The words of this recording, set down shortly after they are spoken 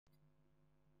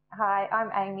Hi, I'm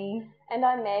Amy. And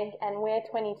I'm Meg, and we're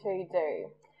 22 Do.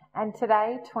 And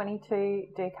today, 22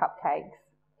 Do Cupcakes.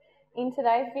 In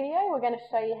today's video, we're going to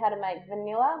show you how to make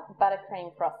vanilla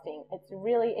buttercream frosting. It's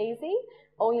really easy.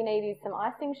 All you need is some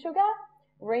icing sugar,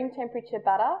 room temperature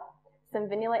butter, some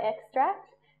vanilla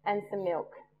extract, and some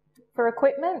milk. For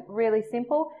equipment, really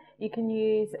simple. You can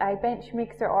use a bench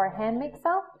mixer or a hand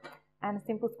mixer and a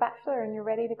simple spatula and you're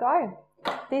ready to go.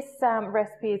 This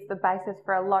recipe is the basis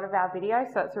for a lot of our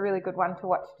videos, so it's a really good one to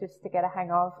watch just to get a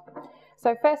hang of.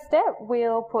 So first step,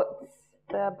 we'll put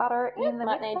the butter in the mixer.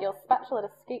 Might need your spatula to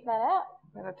scoop that out.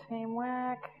 Bit of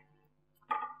teamwork.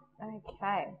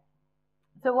 Okay.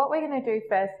 So what we're going to do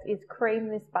first is cream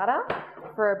this butter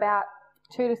for about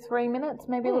 2 to 3 minutes,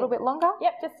 maybe a little bit longer.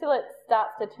 Yep, just till it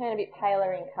starts to turn a bit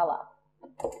paler in colour.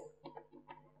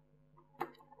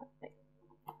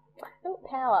 Oh,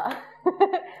 power.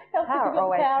 Power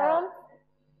always on.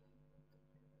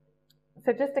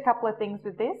 So just a couple of things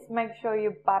with this. Make sure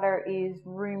your butter is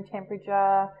room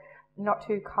temperature, not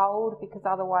too cold, because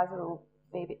otherwise it'll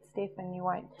be a bit stiff and you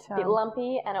won't... A bit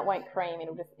lumpy and it won't cream.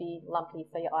 It'll just be lumpy,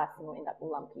 so your icing will end up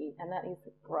lumpy. And that is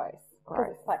gross.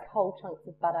 Because it's like whole chunks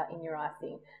of butter in your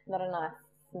icing, not a nice,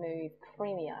 smooth,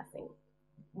 creamy icing.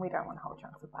 We don't want whole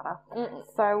chunks of butter.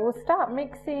 So we'll start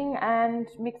mixing and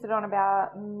mix it on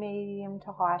about medium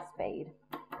to high speed.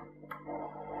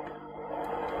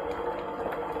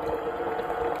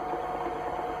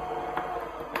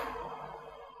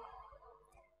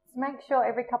 So make sure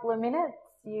every couple of minutes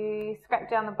you scrape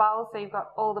down the bowl so you've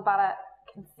got all the butter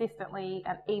consistently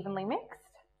and evenly mixed.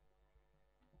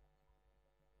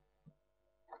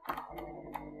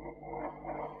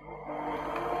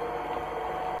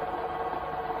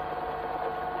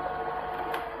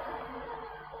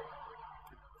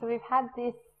 So we've had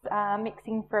this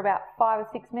mixing for about 5 or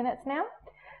 6 minutes now,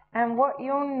 and what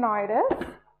you'll notice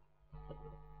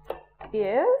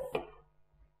is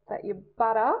that your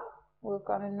butter will have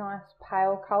got a nice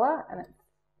pale colour and it's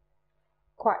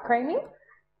quite creamy.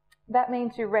 That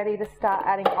means you're ready to start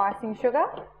adding icing sugar,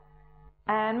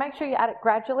 and make sure you add it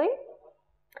gradually.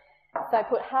 So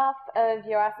put half of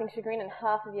your icing sugar in and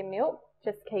half of your milk.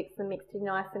 Just keeps the mixture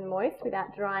nice and moist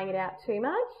without drying it out too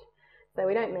much. So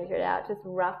we don't measure it out, just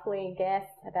roughly guess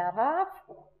about half.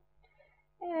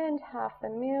 And half the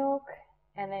milk,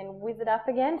 and then whiz it up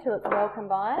again till it's well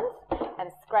combined,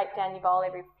 and scrape down your bowl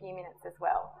every few minutes as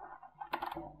well.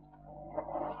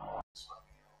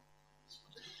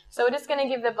 So we're just going to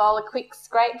give the bowl a quick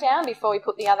scrape down before we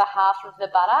put the other half of the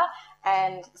butter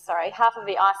and, half of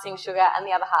the icing sugar and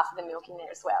the other half of the milk in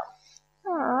there as well.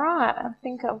 Alright, I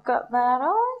think I've got that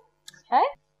on. Okay.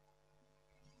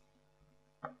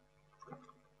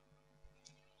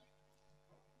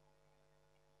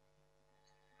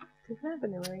 Doesn't have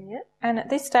vanilla in yet. And at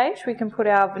this stage we can put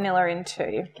our vanilla in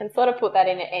too. Can sort of put that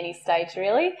in at any stage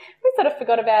really. We sort of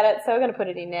forgot about it, so we're going to put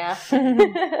it in now.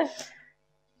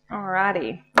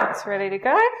 Alrighty, that's ready to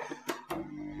go.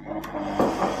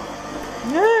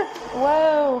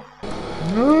 Whoa.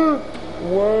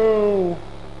 Whoa.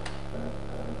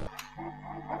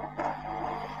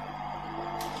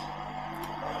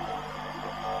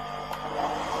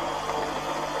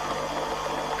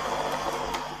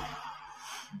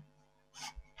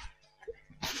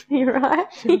 You're right.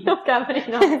 You're covered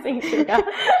in icing sugar.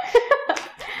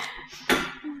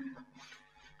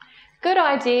 Good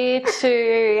idea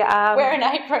to wear an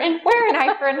apron. Wear an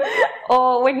apron,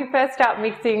 or when you first start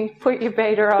mixing, put your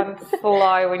beater on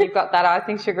slow when you've got that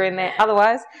icing sugar in there.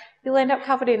 Otherwise, you'll end up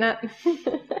covered in it.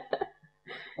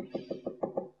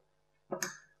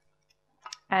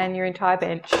 And your entire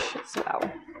bench as well.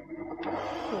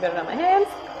 I've got it on my hands.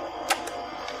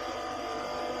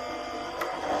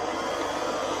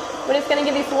 We're just going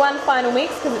to give this one final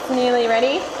mix because it's nearly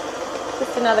ready.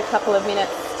 Just another couple of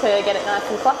minutes to get it nice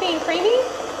and fluffy and creamy.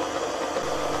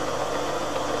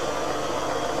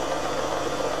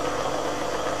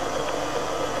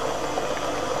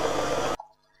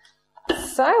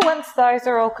 So once those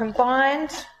are all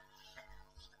combined,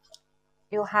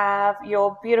 you'll have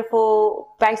your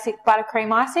beautiful basic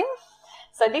buttercream icing.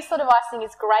 So this sort of icing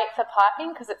is great for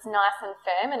piping because it's nice and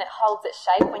firm and it holds its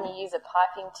shape when you use a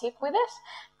piping tip with it.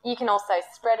 You can also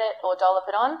spread it or dollop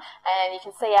it on, and you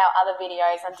can see our other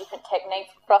videos on different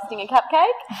techniques for frosting a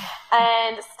cupcake.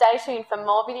 And stay tuned for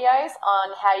more videos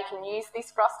on how you can use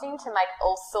this frosting to make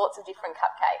all sorts of different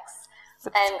cupcakes.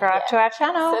 Subscribe to our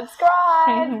channel.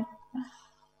 Subscribe!